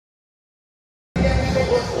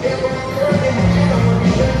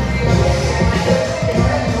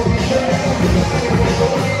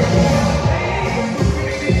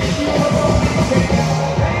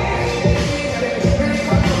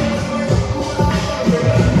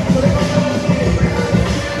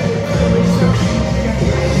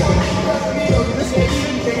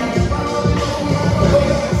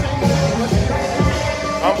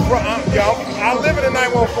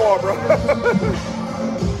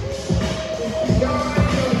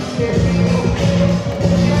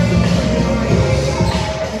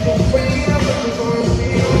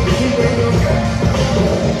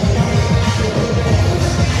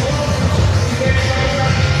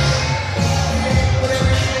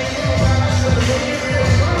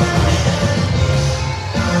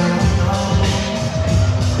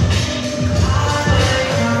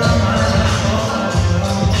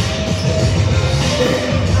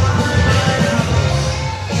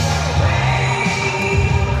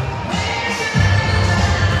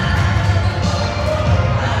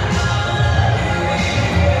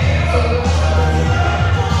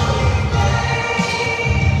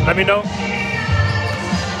me know.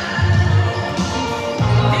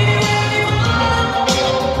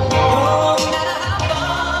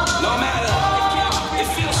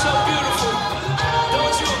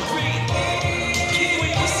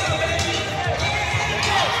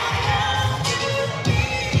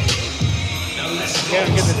 Yeah,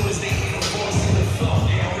 get this.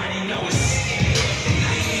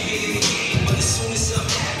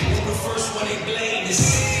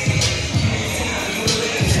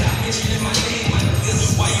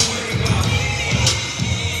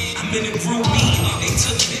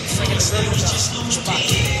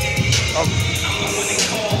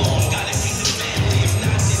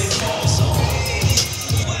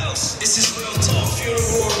 This is real talk,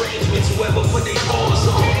 funeral arrangements, whoever put their balls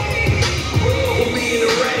on. We'll be in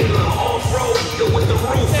the regular, off-road, with the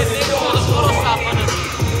roof and the doors on.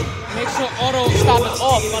 Make sure auto stop is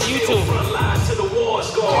off on YouTube.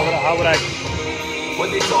 How would I? What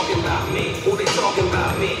they talking about me? Who they talking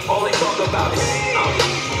about me? All they talk about is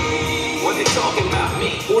what they talking about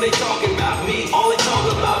me? Who they talking about me? All they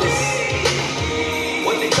talk about is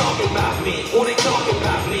what they talking about me? Who they talking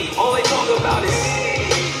about me? All they talk about is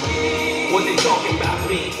what they talking about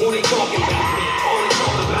me? Who they talking about me? All they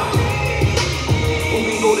talk about me. Who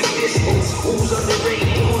can go the distance? Who's underrated?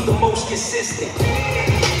 Who's the most consistent?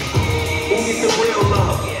 Who get the real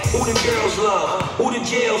love? Who the girls love? Who the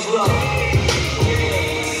jails love?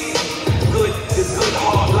 The good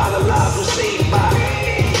heart, a lot of lives were saved by.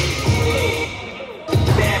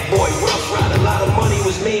 Bad boy, rough ride, a lot of money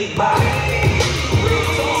was made by.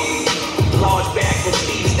 Large bag from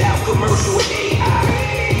Steve Style commercial with AI.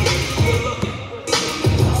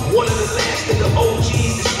 One of the last of the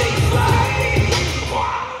OGs to stay fly.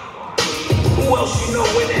 Who else you know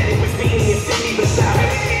when that in Ravini and 50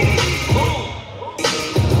 besides?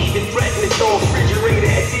 Even threatening to throw a refrigerator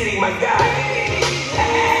at Diddy, my guy.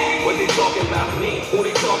 What they talking about me? Who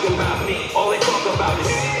they talking about me? All they talk about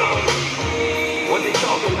is what they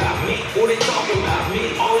talking about me? Who they talking about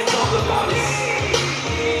me? All they talk about is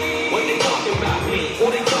what they talking about me?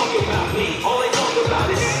 Who they talking about me? All they talk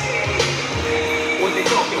about is what they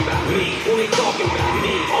talking about me? Who they talking about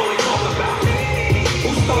me? All they talk about me. Who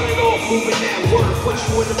started off moving that word? Put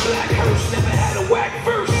you in the black hearse, never had a whack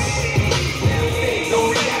verse. Don't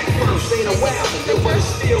react first, ain't a wow, but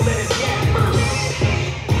still let his gap burst.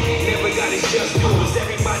 Never got it just you. Does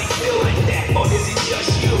everybody feel like that, or is it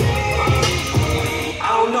just you?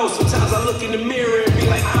 I don't know, sometimes I look in the mirror and be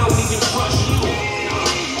like, I don't even trust you.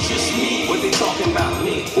 Just me. What they talking about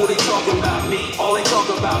me? Who they talking about me? All they talk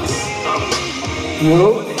about is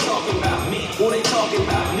what they talking about me? Who they talking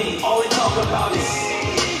about me? All they talk about is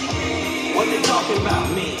what they talking about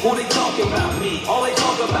me? Who they talking about me? All they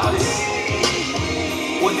talk about is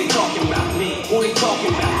what they talking about me? Who they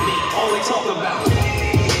talking about me? All they talk about is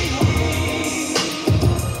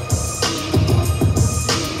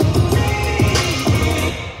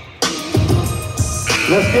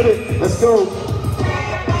let's get it. Let's go.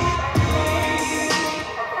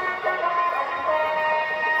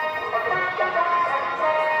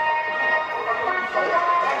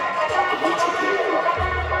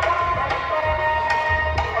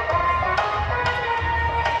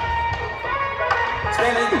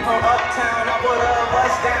 Spinning from uptown, I put a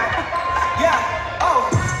bus down. Yeah, oh,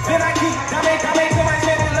 then I keep, I make to my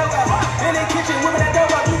channel logo. In the kitchen, whipping that dope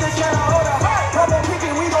up, you just tryna hold up. Purple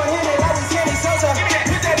picking, we gon' hit it like we Sammy Sosa.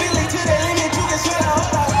 Put that Billy to the limit, you just tryna hold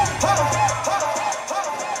up.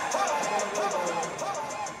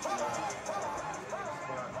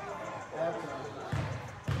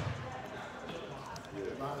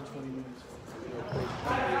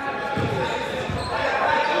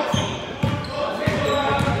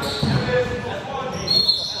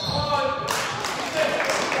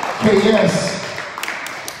 Yes.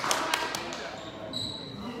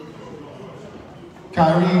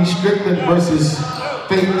 Kyrie, Strickland versus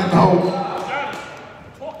Faith and Hope.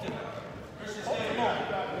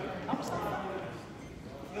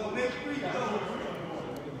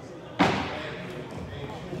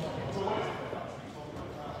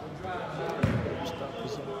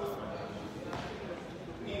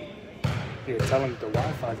 Yeah, tell him the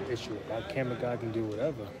Wi-Fi's issue. Our camera guy can do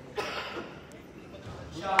whatever.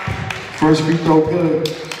 First free throw good.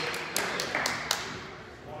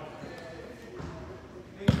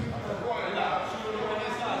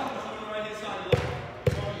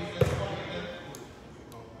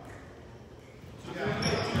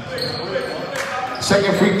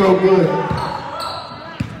 Second free throw good.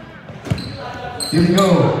 Here we go.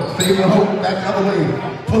 Faith and Hope back the other way.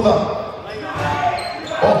 Pull up.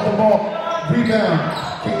 Off the mark. Rebound.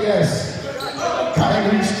 KS.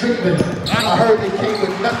 Kyrie, Strickland. I heard they came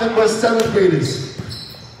with nothing but seventh graders.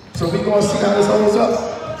 So we gonna see how this holds up.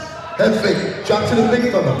 Head fake. Drop to the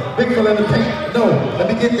big fella. Big fella in the paint. No, let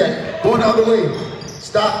me get that. Going the other way.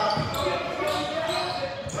 Stop.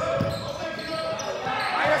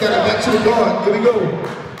 Get it back to the guard. Here we go.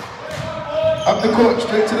 Up the court,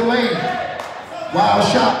 straight to the lane. Wild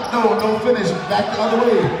shot. No, no finish. Back the other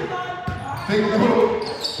way. Fake the hook.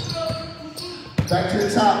 Back to the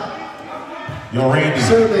top. Yo, Randy.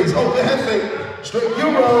 Surveys. Oh, the head fake. Straight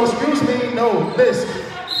Euro. Excuse me. No, miss.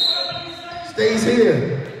 Stays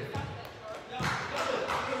here.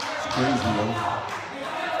 It's crazy, man.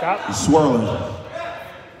 Stop. He's swirling.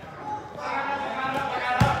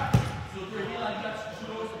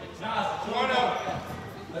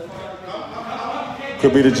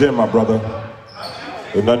 Could be the gym, my brother.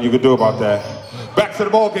 There's nothing you can do about that. Back to the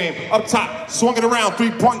ball game. Up top. Swung it around.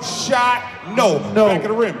 Three-point shot. No. Back of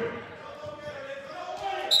the rim.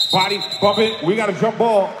 Body, bump it. We got a jump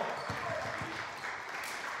ball.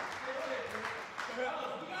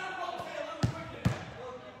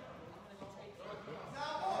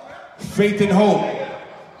 Faith and hope.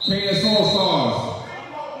 KS All-Stars.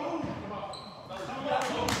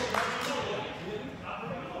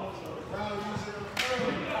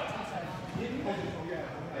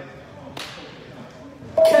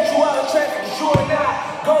 Catch you out of traffic, sure or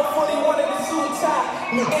not. Go 41 in the suit tie.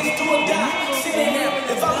 It's do or die. Sit in there.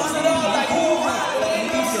 If I lose it all, like who will ride?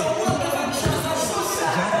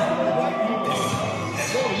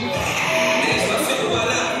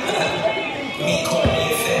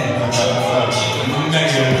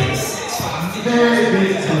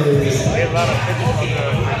 We had a lot of pictures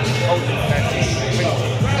from the coaches that team.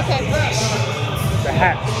 Okay. The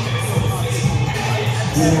hat.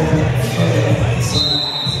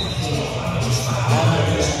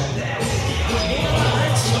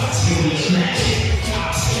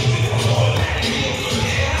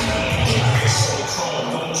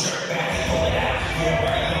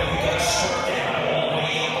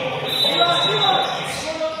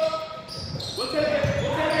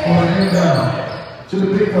 Down to the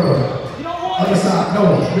big fella. Other side, no,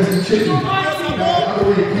 Mr. Chicken. Back the other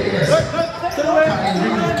way, KS.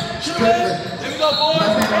 Kyrie, Strickland. Here we go,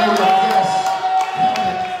 boys.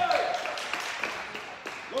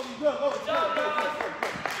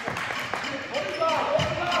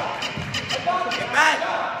 Get back.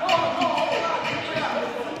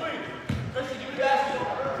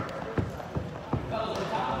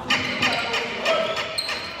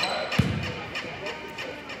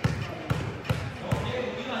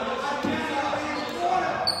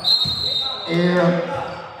 Air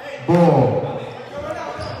ball.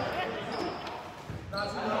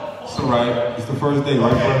 It's all right. It's the first day,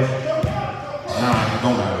 right, first? Nah, it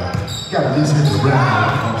don't matter. You gotta at least hit the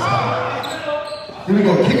ground. Here we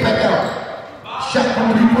go, kick back out. Shot from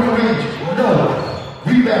the 3-point range. No.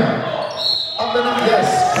 Rebound. Up and up, yes.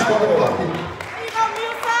 Score the bucket.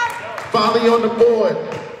 Volley on the board.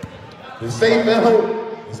 Faith and hope.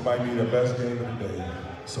 This might be the best game of the day.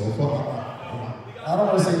 So far. I don't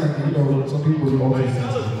want to say like, you know, some people are always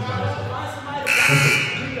sensitive.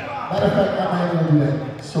 Matter of fact, I'm not even going to do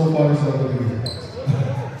that. So far, it's not going to do that.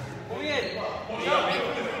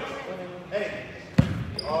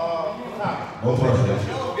 No pressure.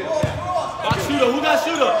 Got shooter. Who got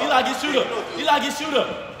shooter? Eli get shooter. Eli get shooter.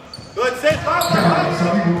 Good, sit.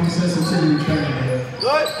 Some people be sensitivity training, man.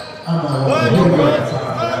 Good. I'm not going to do that.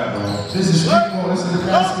 This is street ball. This is the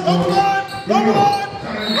basketball. Here we go.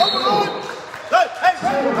 Good. Hey,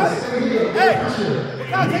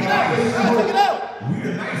 take it out. Take it out.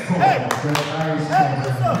 Hey.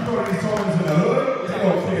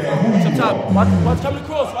 Watch up top. Watch coming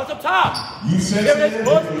across. Watch up top. You said Here it is,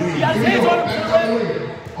 boys. He got his hands on him.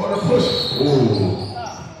 On the push. Ooh.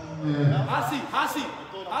 I see.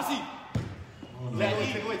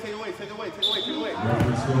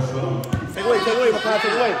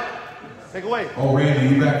 Take away. Oh,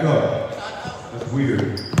 Randy, you back up. That's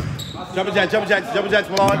weird. Jumping jacks,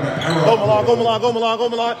 Milan. Go Milan.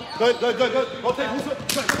 Good. Go take Musa.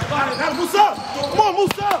 Good. Musa. Come on,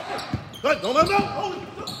 Musa. Good. Don't let him go.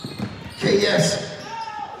 KS.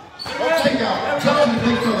 Don't take out. Tell him to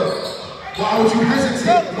big fella. Why would you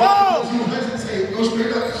hesitate? Go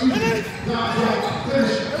straight up. Shoot. Finish.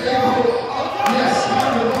 Yes.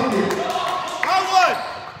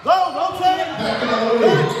 Go, take it. Back another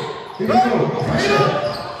way. Here we go. Pressure.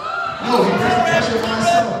 No, he pressed pressure by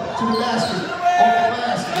himself to the basket. Off the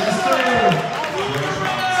glass. Yes, sir.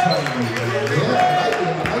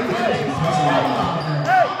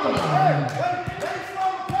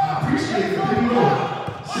 I appreciate it. Here we go.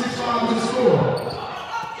 6 fouls to score.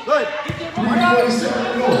 Good. 3:46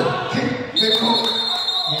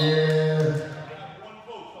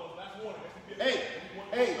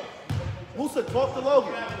 Musa, talk to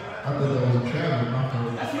Logan. I thought that was a travel.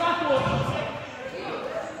 That's what I thought.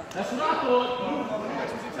 That's what I thought.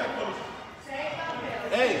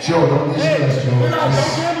 Hey, Joe, don't be stressed, Joe.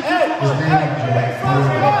 Hey, His name,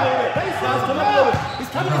 he's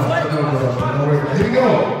coming his way. Here we go.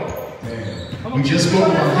 We just go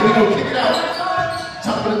on. Here we go. Kick it out.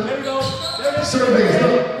 Top of the surveys.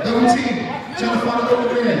 Double team. Trying to find an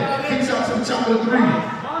open man. Kicks out to the top of the three.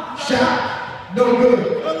 Shot. No good.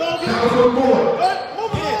 Power for the board.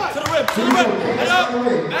 To the rim. To the rim. Head up.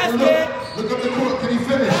 Basket. Look up the court. Can he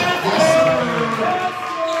finish? Yes, sir.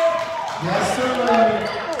 Yes, sir.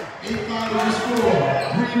 8-5 on the score.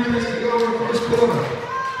 3 minutes to go in the first quarter.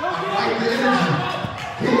 I like the energy.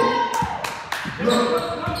 Hit. Look.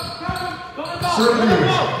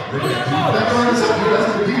 Surveys. That line is up here.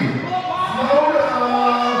 That's the D.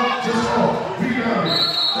 Just off. Rebound.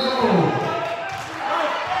 No.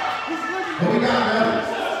 What we got, man?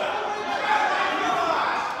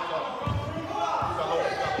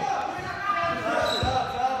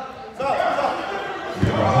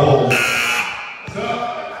 Hold.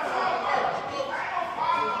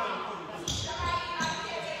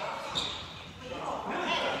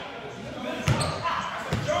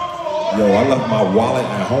 Yo, I left my wallet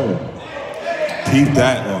at home. Keep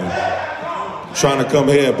that, man. Trying to come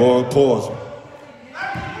here, boy. Pause.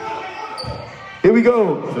 Here we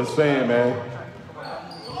go. Just saying, man.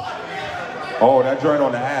 Oh, that joint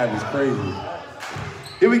on the ad is crazy.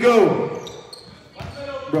 Here we go.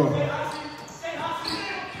 Bro.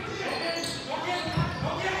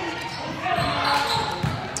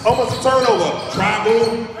 Almost a turnover. Try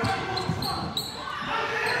move.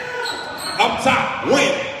 Up top.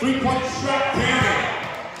 Win. 3-point shot. Cannon.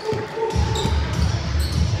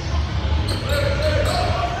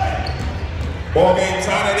 Ball game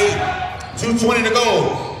tied at 8. 2:20 to go.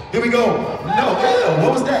 Here we go. No, yeah,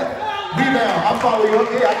 what was that? Rebound. I follow you up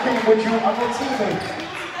here. I came with you. I'm your teammate.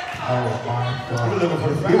 Oh my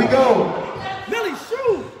God. Here we go. Millie,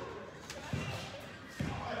 shoot.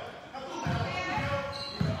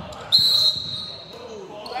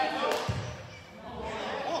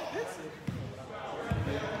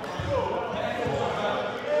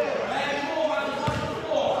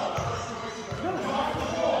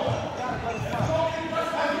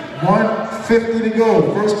 .50 to go.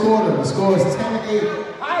 First quarter. The score is 10-8.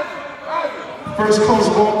 First close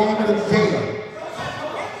ball game of the day.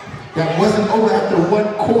 That wasn't over after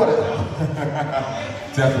 1 quarter.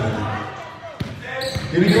 Definitely.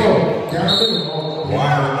 Here we go. Down the middle.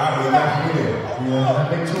 Wow, I Yeah, I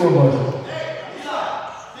think 2 of us.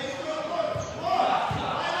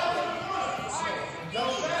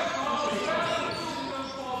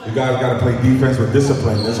 You guys got to play defense with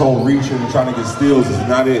discipline. This whole reaching and trying to get steals is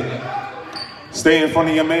not it. Stay in front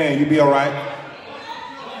of your man. You'll be all right.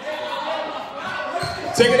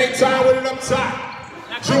 Taking their time with it up top.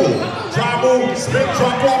 Jewel, drive move, spin,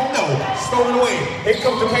 drop off, no. Stolen away. Here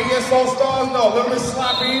comes the Strickland All-Stars, no. A little bit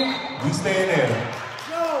sloppy. We stay in there.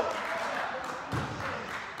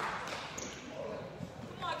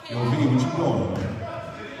 Yo, V, what you doing?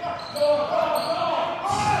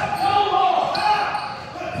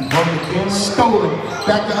 Stolen.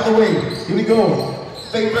 Back the other way. Here we go.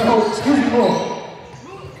 Fake the hope. Excuse me, bro.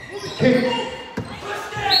 Kick.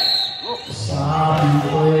 Sorry,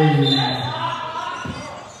 please.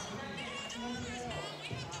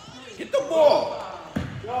 Get the ball.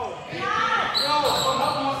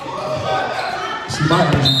 She might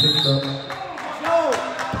have just picked up.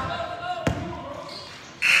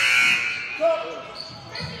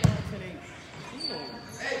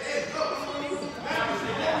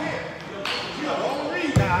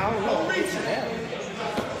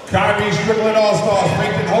 Kyrie, Strickland All-Stars,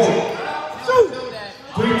 making hope.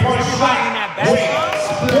 3-point shot.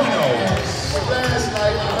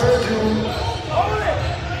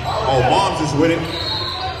 Oh, Mom's is with it.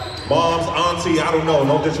 Mom's, auntie, I don't know,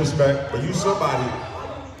 no disrespect, but you somebody.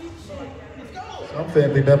 Some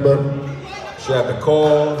family member. She had to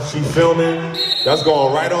call, she filming. That's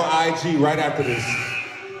going right on IG right after this.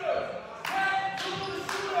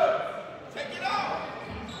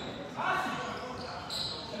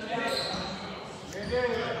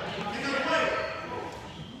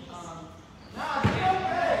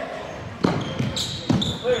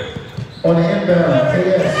 On the inbound,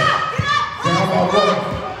 KS. Down by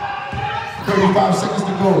 1. 35 seconds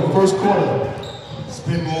to go, first quarter.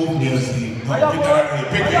 Spin move, yes, no, get that out here,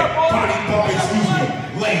 pick it, body bump, excuse me,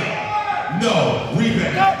 lane, no,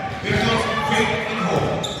 rebound. Here comes fake and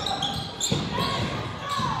hold.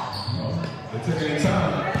 They're taking their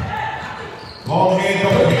time. Long hand,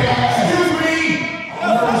 double hand, excuse me!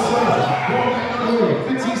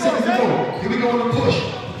 15 seconds to go. Here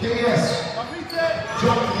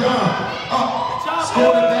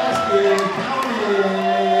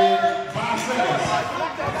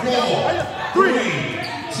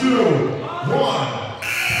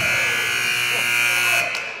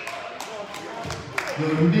Yo,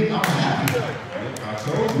 you think I'm happy? I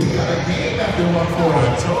told you. We got a game after 1 quarter.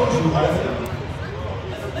 I told you, man.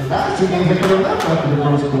 The last 2 games they could have left after the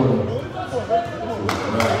first quarter.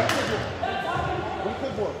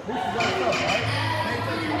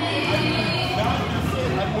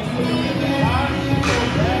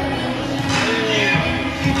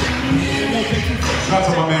 Shout out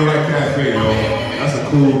to my man Right Cafe, yo. That's a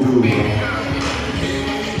cool dude, bro.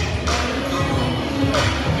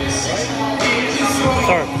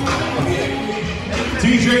 Sorry.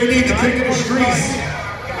 DJ need to take to the streets.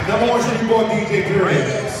 Number 1 should be on DJ period.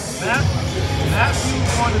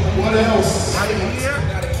 What else? Right here,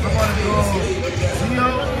 I'm gonna go Gino,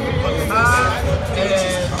 Todd, and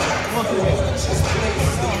what's his name?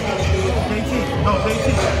 JT. No, JT.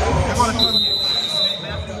 They're gonna come here.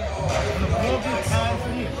 The ball gets passed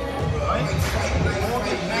here, right?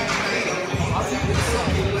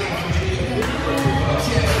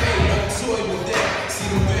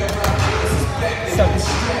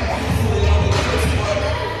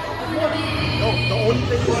 No, the only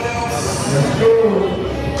thing Let's go.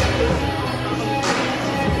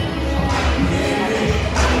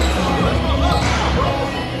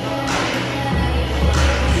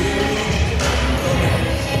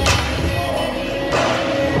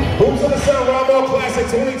 Hoops on the Sun Round Classic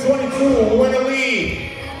 2022. Win the lead.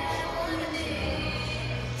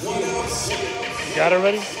 You got it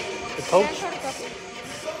ready? The coach?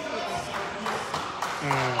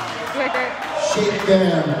 Shake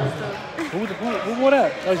down. Who wore that?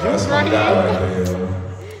 That was you? That's my guy right there.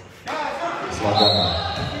 That's my guy.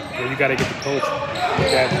 Yeah, you gotta get the coach.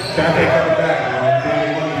 Cafe coming back,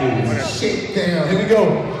 man. Shake down. Here we go.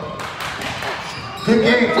 Good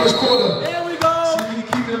game, first quarter. There we go. See if we can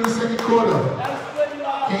keep it in the second quarter.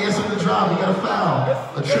 Can't answer the drive. We got a foul.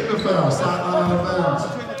 A triple foul. Sideline out of bounds.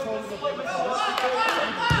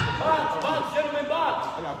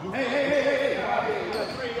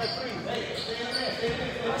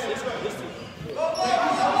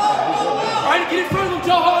 Alright, get in front of him,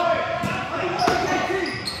 Johan.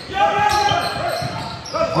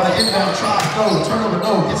 On an inbound try, no, turnover,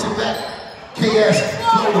 no, gets it back. KS,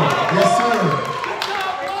 floater, yes sir.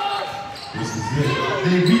 This is it.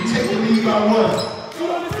 They retake the lead by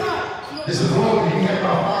 1. This is ball game. We had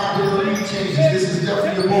about 5 different lead changes. This is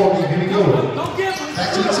definitely the ball game. Here we go. Back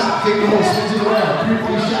to the top, kick the hole, spins it around.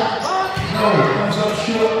 3-point shot. No, comes up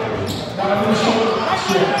short. Not enough short,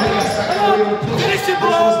 short. KS back the way to the push. Finish it, boy.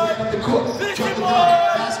 This was at the court. Drop the dunk.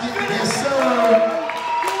 Basket, yes sir.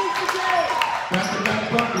 Back-to-back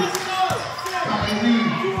buckets. Kyrie,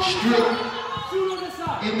 Strick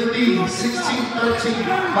in the lead, 16-13,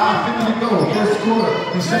 5:50 to go. First quarter,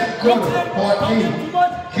 the second quarter, part A.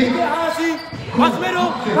 Kick, Watch middle.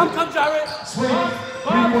 Come, Jared. swing,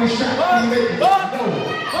 3-point shot, he made it. No.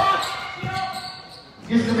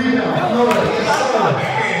 Gets the rebound, no, yes sir.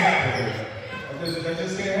 That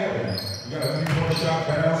just can't happen. You got a 3-point shot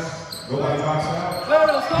pass. Nobody knocks out.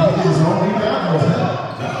 Let's He did his own rebound, no, huh?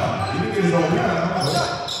 He didn't get his own rebound.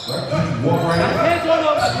 Walk right in. Hands on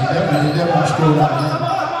him. He definitely scored out, man.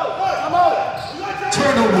 Come on.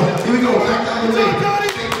 Turnover, here we go, back down the lane.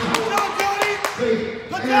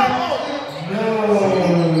 Good job. No.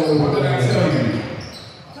 What did I tell you?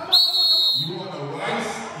 You on the right,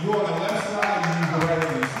 you on the left side, you use the right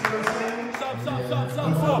hand. You see what I'm saying?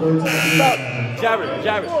 Stop.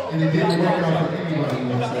 Jared. And it didn't work out for anybody.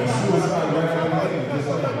 That's suicide right out of the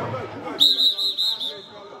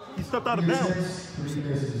He stepped out of bounds. Three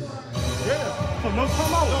misses. Yeah. So no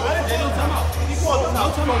timeout. No timeout. He called no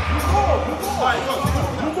timeout. All right, go.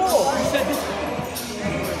 New ball. You said this.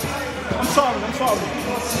 I'm sorry.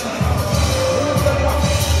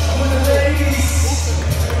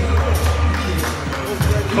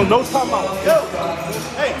 So no timeout. Yo.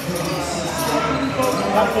 Hey.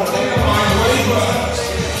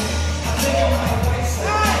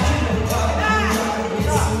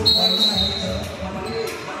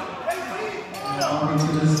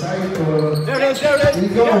 There it is. Here we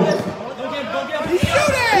go. Don't get him. He shoot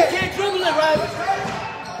it. He can't dribble it, right?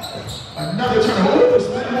 Another turnover.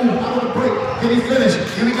 Split move. Out of the break. Can he finish?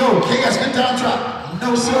 Here we go. KS good down drop. No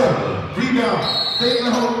sir. Rebound. Fade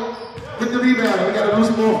the hole. With the rebound. We got a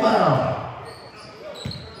loose ball foul.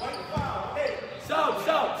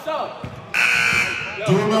 Sub.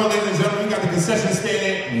 Do remember, ladies and gentlemen, you got the concession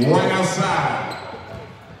stand right outside.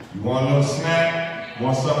 You want a little snack?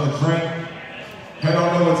 Want something to drink? Head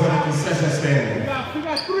on over to the concession stand.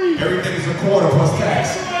 Everything is a quarter plus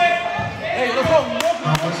tax. Hey, let's go.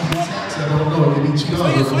 How much is the tax? I don't know. Maybe $2.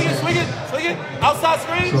 Swing it. Outside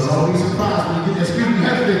screen. So don't be surprised when you get that screen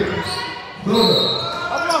ahead of it. Floater.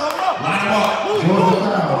 Hold on. Line them up. Draws the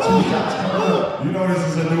foul. 2 shots coming up. You know this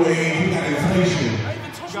is a new age. We got inflation.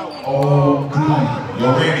 Oh, God. Yo,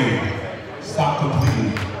 Randy, stop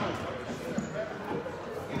completely.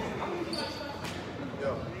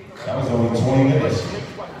 That was only 20 minutes.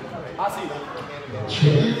 I see.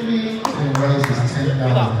 Chicken and rice is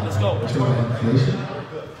 $10. Let's go. Inflation.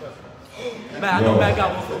 Man, I know Matt got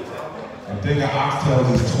one. A thing of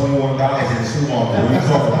oxtails is $21 in the supermarket. What are you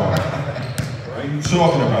talking about? What are you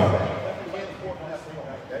talking about?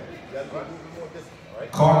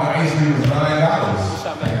 Carton ice cream is $9.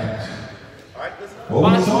 What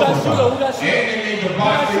are we talking about? And they made the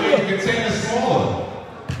box, they made the container smaller.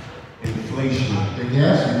 Inflation.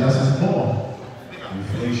 Yes, less is more.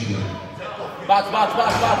 Inflation. Box.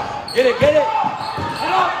 Get it. Get up.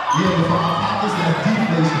 Yeah, but our pockets got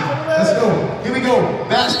deflation. Let's go. Here we go.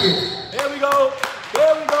 Basket. There we go. That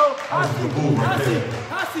was a good move right there.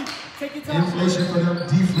 Hasi, take your time. Inflation for them,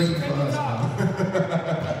 deflation for us,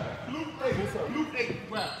 man. Luke 8.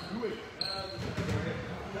 Grab. Luke 8.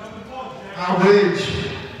 Outrage.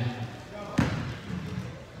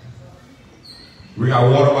 We got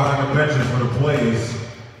water behind the benches for the plays.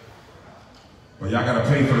 But y'all gotta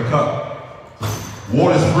pay for the cup.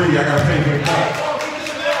 Water's free, y'all gotta pay for the cup.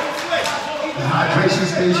 The hydration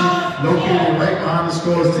station located right behind the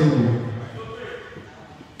scores table.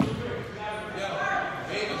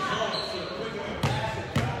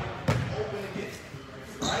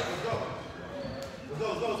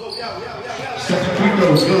 Second free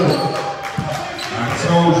throw, good. I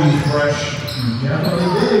told you, fresh. Yeah, I know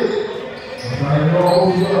they did. I know all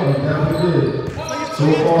these others, yeah, they did. So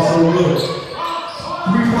far, so good.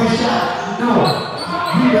 3-point shot, no.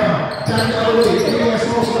 Rebound, down the other way, KS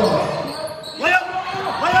All-Stars. Layup.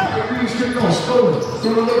 Strickland on, stolen.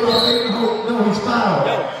 Stolen a little bit, no, he's fouled.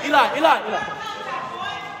 Yo, Eli.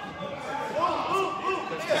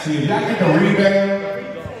 See, if y'all get the rebound,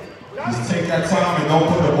 just take that time and don't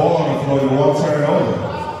put the ball on the floor, you won't turn it over.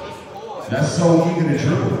 That's so easy to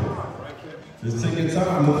dribble. Just take your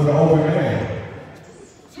time and look for the open man.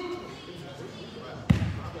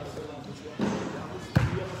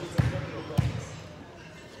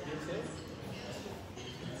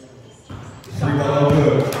 Free throw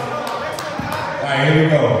good. Alright, here we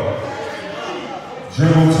go.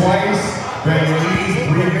 Dribble twice, bend your knees,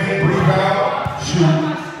 breathe in, breathe out, shoot.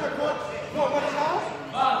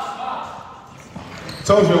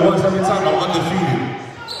 Told you it works every time. I'm undefeated.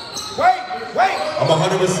 Wait! I'm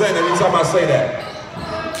 100% every time I say that.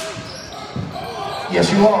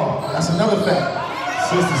 Yes, you are. That's another fact.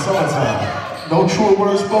 Since the summertime. No true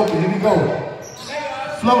word spoken. Here we go.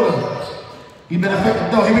 Floater. He been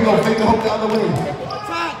effective. No, here we go. Fake the hook the other way.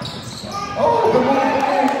 Oh, good move.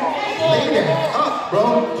 Lay that up,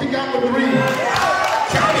 bro. Kick out the three.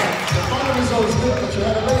 Count it. The final result is good, but you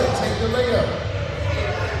had a layup. Take the layup.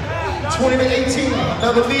 20-18.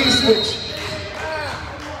 Another lead switch.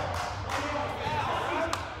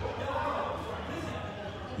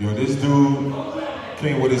 Yo, this dude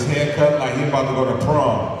came with his hair cut like he about to go to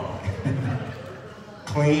prom.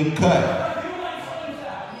 Clean cut.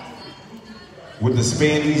 With the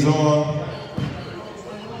spandies on.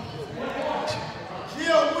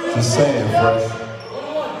 Just saying, fresh.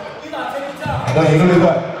 No, you know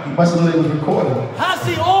what? He must have known it was recording.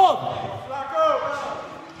 Hasi on.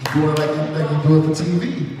 He's doing it like he do it for TV.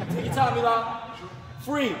 Take your time, Eli.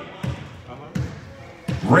 Free.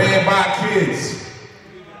 Ran by kids.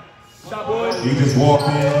 Shot boy. He just walked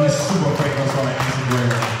in. He's super famous on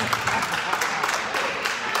Instagram.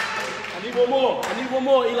 I need one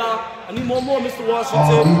more, Eli. I need one more, Mr. Washington.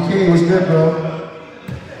 Oh, BK, what's good, bro?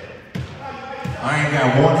 I ain't got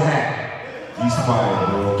one hat. He's fired,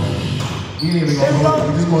 bro. He ain't even gonna hold it.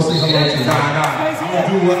 We just gonna say hello to him. Nah. I'm gonna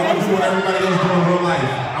do what everybody else do in real life.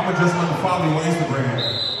 I'm gonna just follow you on Instagram.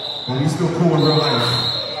 But we still cool in real life.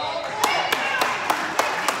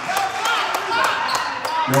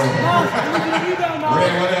 Yo. I need you to rebound, Nas.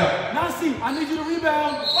 Red, what up? Nasi, I need you to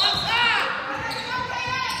rebound.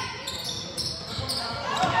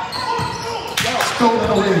 Stolen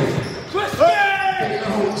away. Chris,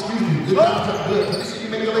 Excuse me. Good job. Good. Let me see you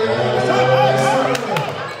make a layup.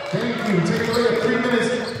 Thank you. Take a layup. 3 minutes.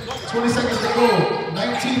 20 seconds to go.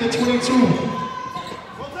 19-22.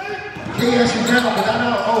 KS, you down, but not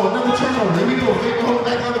out. Oh, another turnover. Here we go. Fake the whole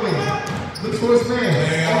back the other way. Look for his man.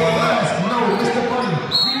 Oh, last. No, Mr. Bunny.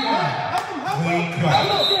 Clean cut.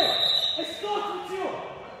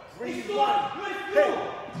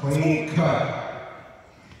 Clean cut.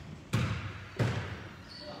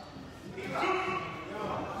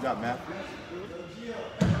 You got Matt?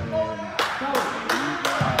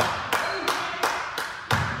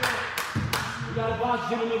 you got a Now,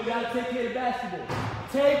 gentlemen, we gotta take care of basketball.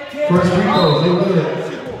 Take care First of free throw, they good.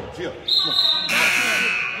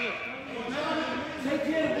 Take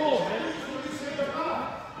care of the ball, man.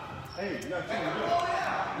 Hey, you got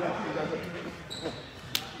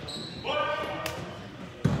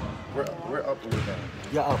We're up or we're down?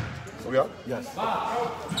 Yeah, up. Are we up? Yes.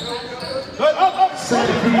 Good, up.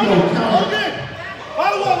 Second free throw, count. Logan!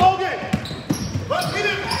 Follow up, Logan! Let's get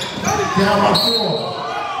it! Down by 4.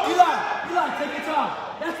 Eli, take your time.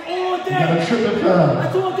 That's all Got a day. triple foul.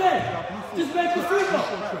 That's all day. Just make the free throw.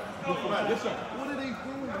 Yes, sir. What are they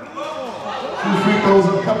doing? 2 free throws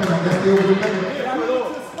are coming. I guess they over the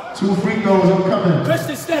limit. 2 free throws are coming.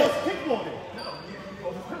 Christian, stay. Kickball.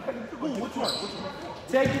 Which one?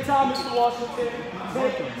 Take your time, Mr. Washington.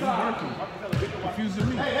 Take your time. Confusing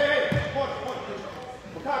me. Hey. Corner.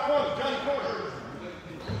 Johnny corner.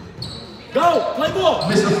 Go, play ball.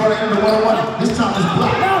 Missed the front end of the 1-on-1. This time it's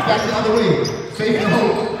blocked. Back the other way. Fake and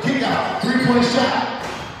hold. Kick out. 3-point shot.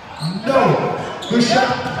 No. Good shot.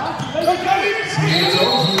 See, I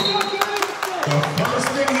told you. The first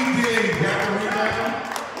thing he did, he grabbed the rebound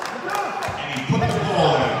and he put the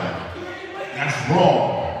ball in. That's wrong.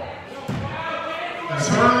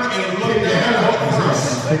 Turn and look Take your head at up first.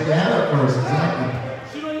 Take your head up first. Exactly.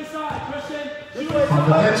 Shoot on your side, Christian. Shoot on your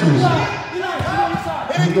Fundamentals. Eli, shoot on your side.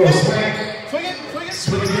 Here we go. Swing. Swing it.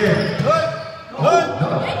 Swing again. Good. Oh,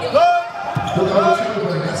 no. Put the other shoulder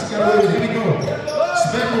back. That's the other way. Here we go.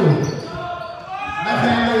 Spin move. Left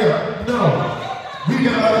hand layup. No. We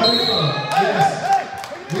got out of the way. Yes.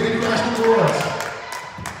 We didn't crash the boards.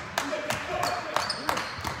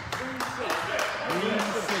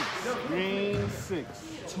 Green 6.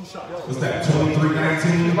 2 shots. What's that,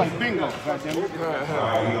 23-19? Like bingo. Goddamn it.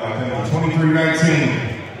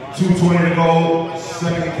 23-19. 2:20 to go,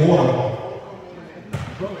 second quarter.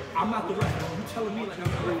 Bro, I'm not the ref. You telling me like I'm the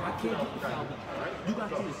ref. I can't get the foul. You got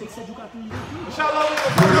this. They said you got through. Shot low.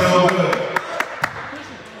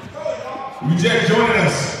 We just joining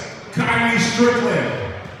us. Kyrie, Strickland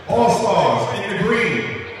All-Stars in the green.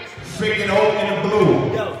 Faking Hope in the blue.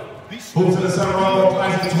 Hoops in the center row,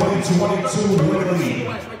 class of 2022 winning league.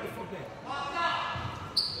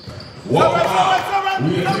 Welcome out. We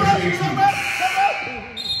appreciate you.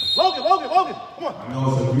 Logan, come on. I know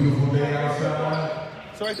it's a beautiful day outside.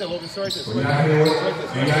 It's right there, Logan. It's right there. But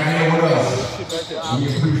you're not here with us. We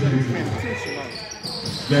appreciate you.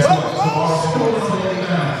 Guess what? Tomorrow,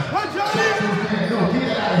 What, Johnny? No, get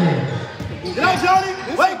out of here. Get out, Johnny.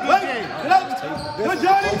 Wait. Get out. Good,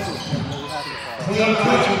 Johnny. clean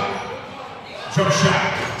cut. Jump shot.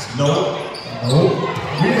 No.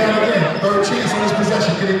 Rebound again. Third chance on this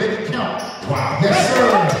possession. Can they make it count? Wow. Yes, sir.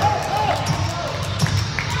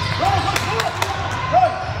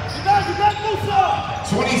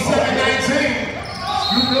 27-19.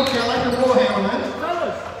 You look here like the ball handler, man.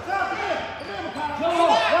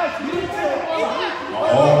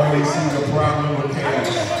 Already see the problem with chaos.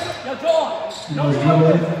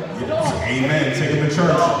 Amen. Take him to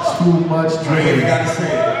church. Too much You ain't gotta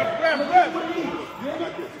say it.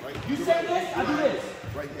 You say this, I do this.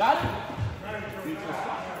 Got it?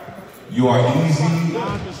 You are easy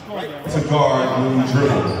to guard when you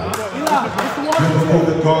dribble. Difficult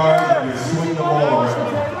to guard when you swing the ball around.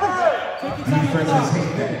 Defenses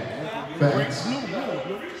hate that. Facts.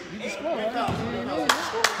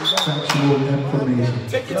 Factual information.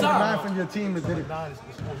 Take your time. From your team that did it.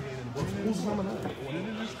 Who's coming up?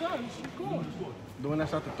 Doing that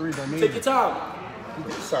shot to 3, that means. Take your time.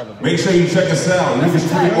 Make sure you check us out. You can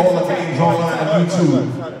stream all the games online on YouTube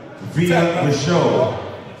via the show.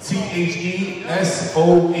 THESOH.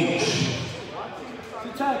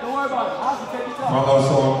 Don't worry about it. I'll take your time. Follow us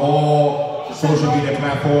on all social media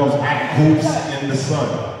platforms at Hoops in the Sun.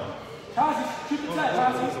 Keep it tight,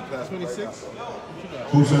 Ozzy. 26.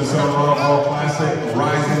 Hoops in the Sun all classic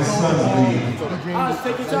Rising Suns League. Oz,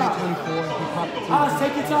 take your time. Oz,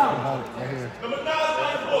 take your time.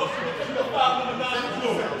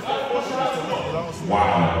 Wow.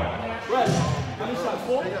 Red, how many shots?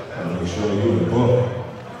 4? Make sure you in the book.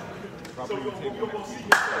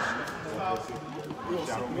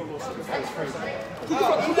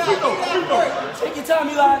 Take your time,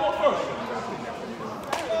 Eli.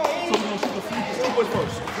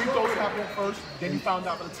 Free throws happened first, then you found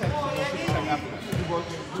out for the text, so shoot the tech after that. You work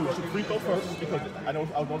to free throw first because I was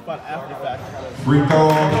notified after the fact. Free throw,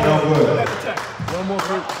 no good. One more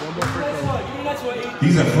free throw.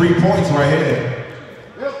 These are 3 points right here.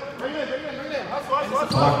 Bring it in.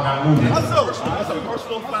 Clock not moving. That's a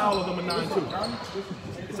personal foul of number 9 too.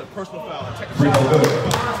 It's a personal foul. Free throw good.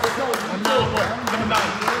 Number 9.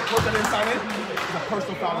 Put that inside in. It's a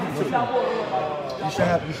personal foul. You should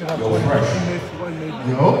have. Yo, Fresh.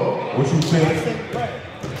 Yo. What you think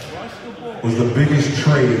was the biggest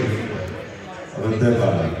trade of the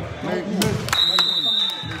deadline?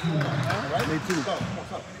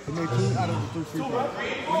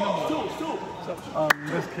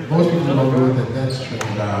 Most people don't know that that's true.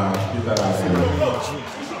 Nah, get that out of here.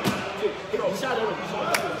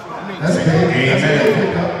 That's big. That's a big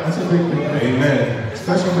pickup. That's a big pickup. Amen.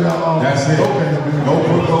 Especially without all That's it. No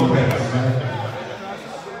Brook Lopez.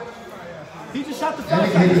 He just shot the And they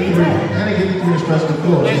get the three. And they get the three to stretch the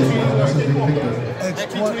floor. That's a big pickup.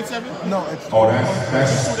 No, it's Oh,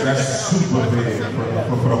 that's super big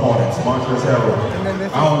for the Hornets. Montrezl Harrell.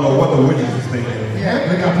 I don't know what the Wizards is thinking. Yeah,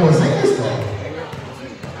 they got Porzingis though.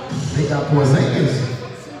 They got Porzingis.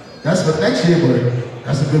 That's for next year, but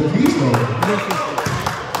that's a good piece though.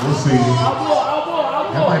 We'll see.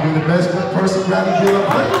 That might be the best person Bradley Beal ever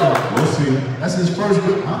played though. We'll see. That's his first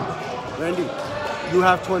good, huh? Randy, you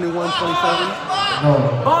have 21, 27. No.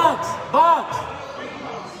 Box!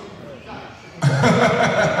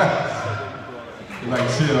 Like,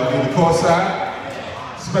 shit, on the court side,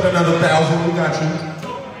 spend another $1,000, we got you.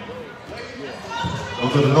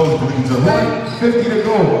 Those are the nosebleeds up there. 150 to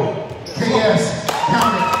go. KS,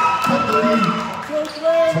 count it, cut the lead.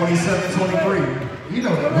 27-23. We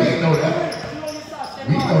know that. We know that.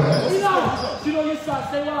 We know that. You know your side,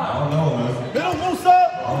 stay I out. don't know, man. Middle loose up.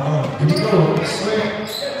 Here we go. Swing.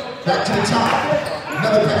 Back to the top.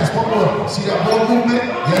 Another pass. One more. See that ball movement?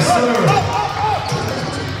 Yes, sir.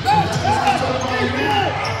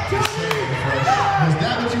 Is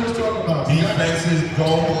that what you was talking about? Defenses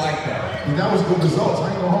don't like that. That was good results. I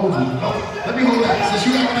ain't gonna hold you. Oh, let me hold that. Since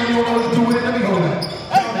you act like you don't know what to do with it, let me hold that.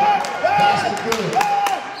 That's good.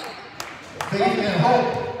 Faith and hope.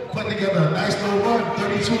 Putting together a nice little run.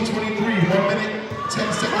 32-23. 1 minute,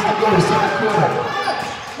 10 seconds to go. Second quarter.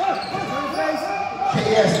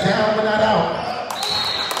 KS down but not out.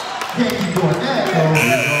 Can't keep doing that, though.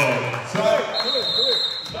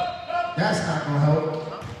 That's not gonna help.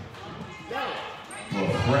 Well,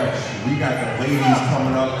 Fresh, we got the ladies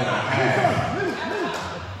coming up in a half.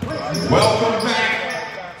 Welcome back.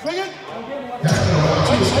 That's gonna help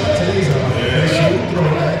too. Today's up. Yeah. Throw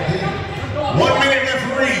that in. 1 minute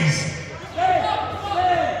referees.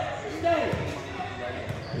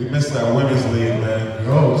 We missed that women's league, man.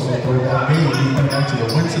 Yo, so throwback me. We went back to the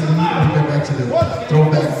winter league. We went back to the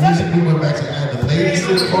throwback music. We went back to add the ladies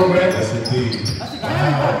to the program. Yes, indeed.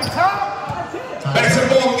 Wow.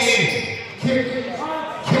 Basketball game. Kick.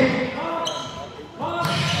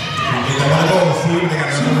 They got to go, Steve. They got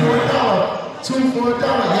to go. $2 for $1.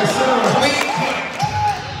 Yes, sir.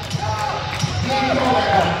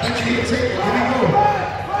 Let you take it. Here we go.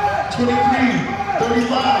 23,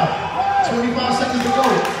 35, 25 seconds to go.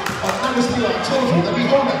 Another steal. I told you. Let me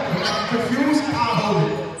hold that. When I'm confused, I'll hold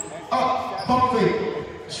it. Up, pump fake.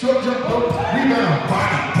 Short jump, rebound.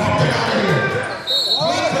 Body, pump it out of here.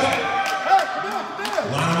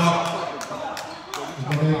 Line them up.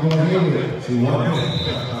 See,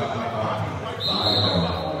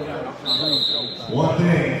 one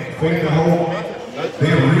thing, fake the hole,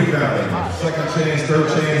 then rebounding. Second chance, third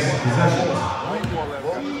chance, possessions.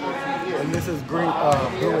 And this is green,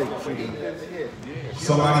 Billy shooting.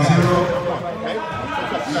 Somebody's hero.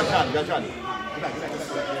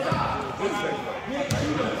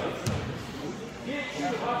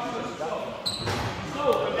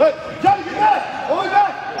 Hey, Johnny, get back! All the way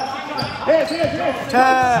back! Hands. 10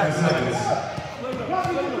 seconds.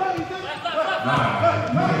 9.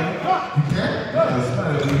 That's not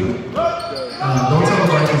illegal. Don't tell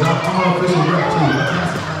nobody because I'm an official rep too. I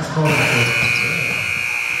can't call that.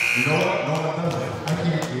 You know what? No one does it. I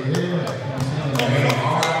can't. Yeah.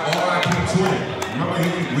 RIP Twin. Remember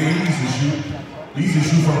where he used to shoot? He used to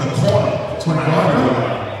shoot from the corner. Twin guard.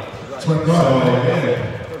 So, yeah.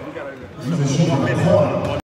 He used to shoot from the corner.